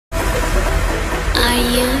Are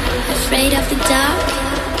you afraid of the dark?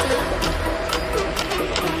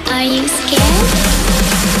 Are you scared?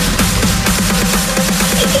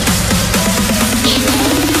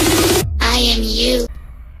 I am you.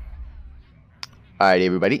 Alright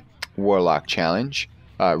everybody, Warlock challenge.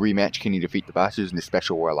 Rematch, can you defeat the bosses in the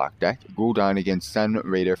special Warlock deck? Gul'dan against Sun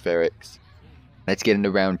Raider Ferrex. Let's get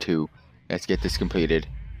into round 2. Let's get this completed.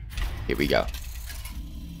 Here we go.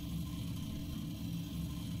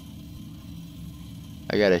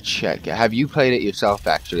 I gotta check. Have you played it yourself,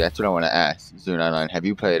 actually? That's what I want to ask. Zunanon, have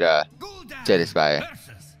you played Satisfyer?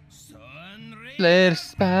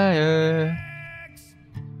 Satisfyer.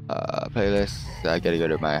 Playlist. I gotta go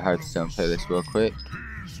to my Hearthstone playlist real quick.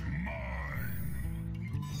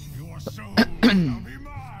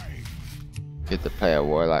 Get to play a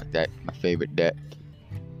Warlock deck, my favorite deck.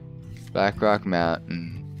 Blackrock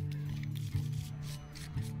Mountain.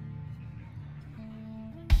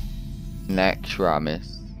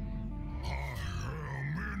 Naxxramas.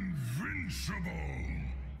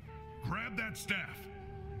 Grab that staff.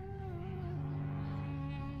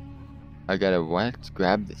 I gotta what?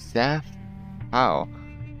 Grab the staff? How?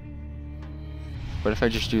 What if I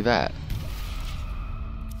just do that?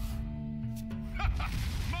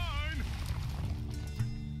 Mine.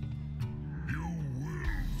 You will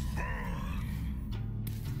burn.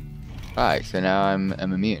 Alright, so now I'm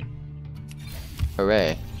immune.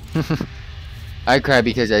 Hooray. I cry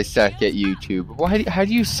because I suck at YouTube. How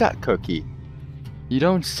do you suck, Cookie? You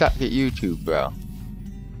don't suck at YouTube, bro.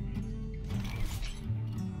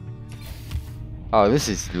 Oh, this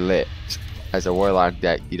is lit. As a Warlock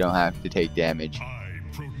deck, you don't have to take damage. I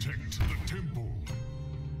protect the temple.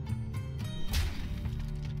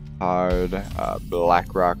 Hard.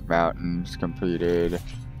 Blackrock Mountains completed.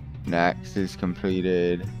 Nax is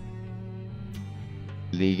completed.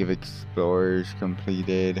 League of Explorers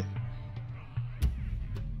completed.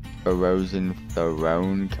 Frozen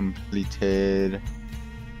Throne completed.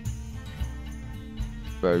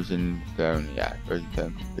 Frozen Throne, yeah, Frozen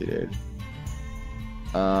Throne completed.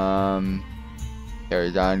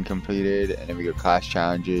 Karazhan completed, and then we go class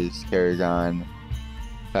challenges. Karazhan,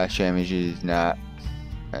 class challenges, Nax,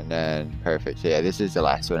 and then perfect. So yeah, this is the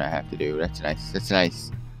last one I have to do. That's nice. That's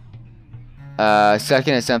nice.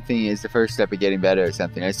 Sucking at something is the first step of getting better at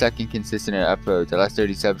something. I suck inconsistent at uploads. I lost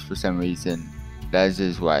 30 subs for some reason. That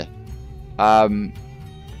is why.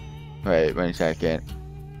 Wait 1 second.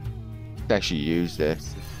 Let's actually use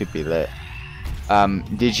this. This could be lit.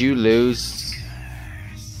 Did you lose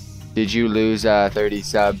 30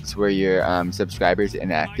 subs? Were your subscribers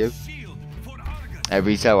inactive?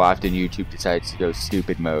 Every so often YouTube decides to go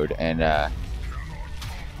stupid mode and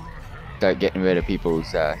start getting rid of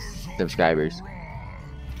people's subscribers.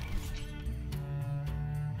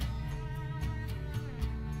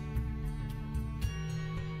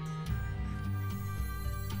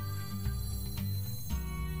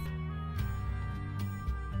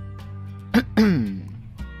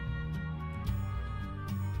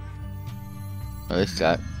 Oh, this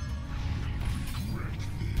sucks.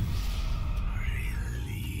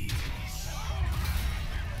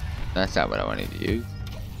 That's not what I wanted to use.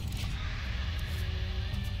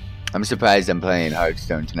 I'm surprised I'm playing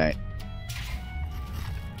Hearthstone tonight.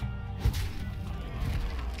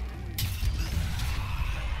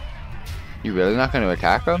 You really not going to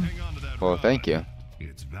attack him? Well, thank you.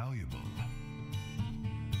 It's valuable.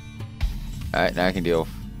 Alright, now I can deal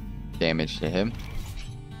damage to him.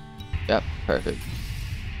 Yep, perfect.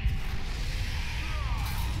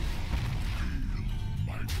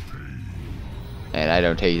 And I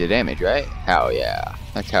don't take the damage, right? Hell yeah.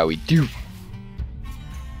 That's how we do.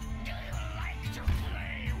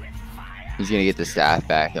 He's gonna get the staff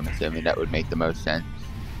back, I'm assuming that would make the most sense.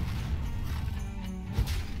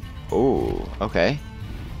 Oh, okay.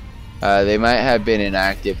 They might have been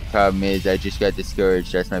inactive. The problem is I just got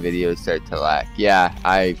discouraged as my videos start to lag. Yeah,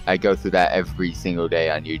 I go through that every single day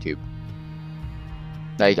on YouTube.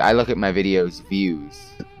 Like, I look at my videos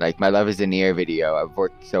views. Like, my Love is in the Air video, I've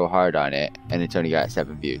worked so hard on it, and it's only got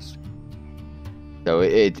 7 views. So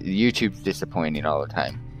YouTube's disappointing all the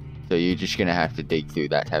time. So you're just gonna have to dig through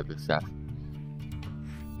that type of stuff.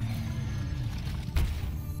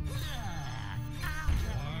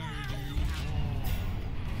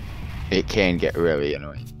 It can get really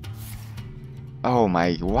annoying. Oh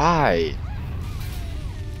my, why?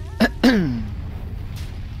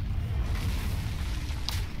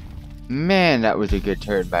 Man, that was a good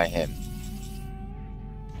turn by him.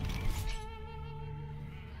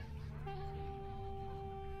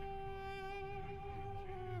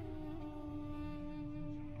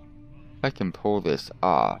 If I can pull this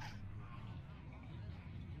off.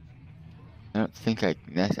 I don't think I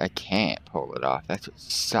can't pull it off. That's what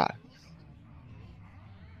sucks.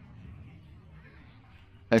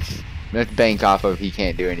 Let's bank off of he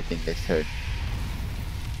can't do anything this turn.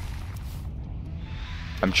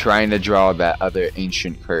 I'm trying to draw that other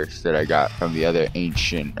ancient curse that I got from the other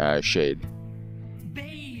ancient shade.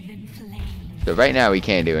 So right now we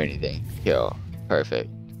can't do anything. Kill. Perfect.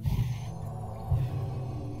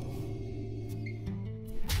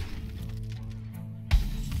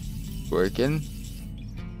 Working.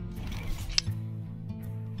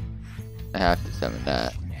 I have to summon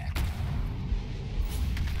that.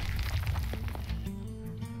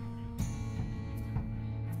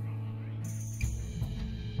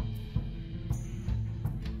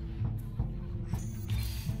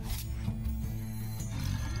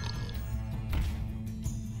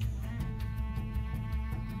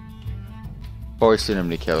 Forcing them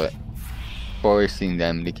to kill it. Forcing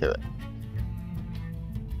them to kill it.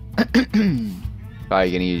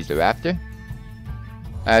 Probably gonna use the raptor.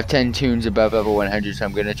 I have 10 tunes above level 100, so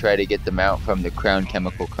I'm gonna try to get the mount from the Crown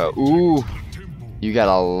Chemical Co. Ooh! You got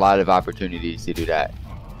a lot of opportunities to do that.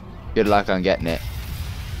 Good luck on getting it.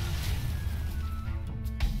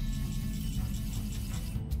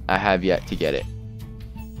 I have yet to get it.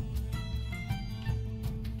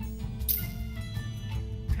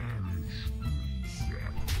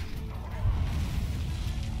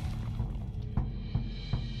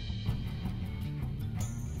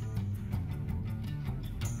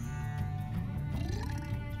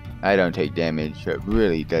 I don't take damage, so it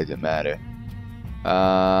really doesn't matter.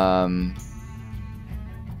 Yeah,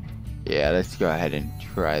 let's go ahead and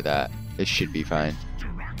try that. This should be fine.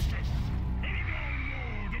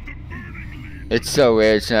 It's so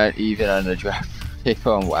rare it's not even on the draft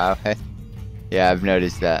table on WoW. Yeah, I've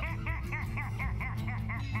noticed that.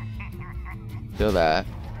 Kill that.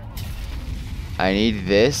 I need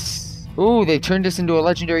this. Ooh, they turned this into a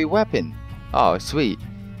legendary weapon. Oh, sweet.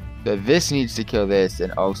 So this needs to kill this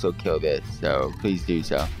and also kill this, so please do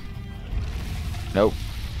so. Nope,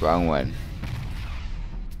 wrong one.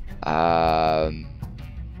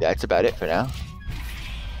 That's about it for now.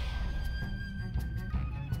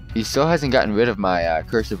 He still hasn't gotten rid of my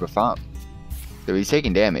Curse of Rapham. So he's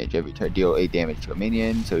taking damage every turn, deal 8 damage to a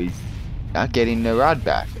minion, so he's not getting the rod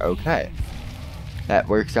back. Okay. That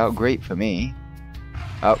works out great for me.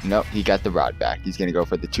 Oh, no, he got the rod back. He's gonna go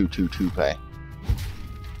for the 2-2-2 play.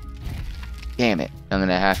 Damn it. I'm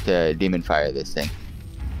gonna have to Demon Fire this thing.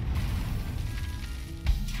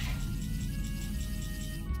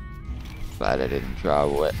 Glad I didn't draw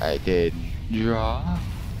what I did draw.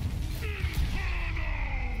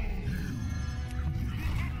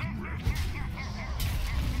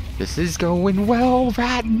 This is going well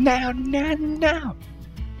right now.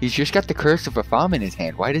 He's just got the Curse of Rapham in his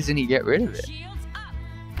hand. Why doesn't he get rid of it?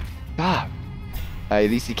 Stop.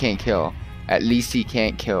 At least he can't kill. At least he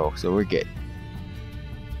can't kill, so we're good.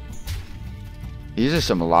 These are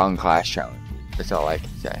some long class challenges. That's all I can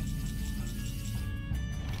say.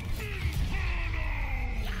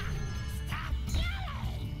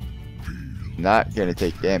 Not gonna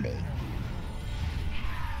take damage.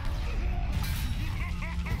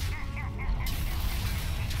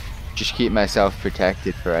 Just keep myself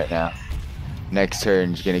protected for right now. Next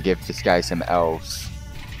turn's gonna give this guy some elves.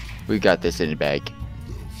 We got this in the bag.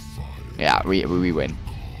 Yeah, we win.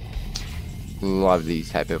 Love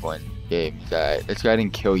these type of games. Let's go ahead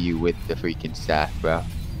and kill you with the freaking staff, bro.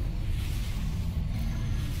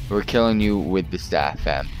 We're killing you with the staff,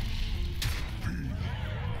 fam.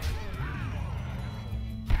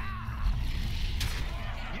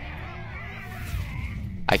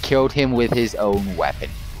 I killed him with his own weapon.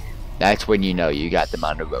 That's when you know you got them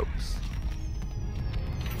on the ropes.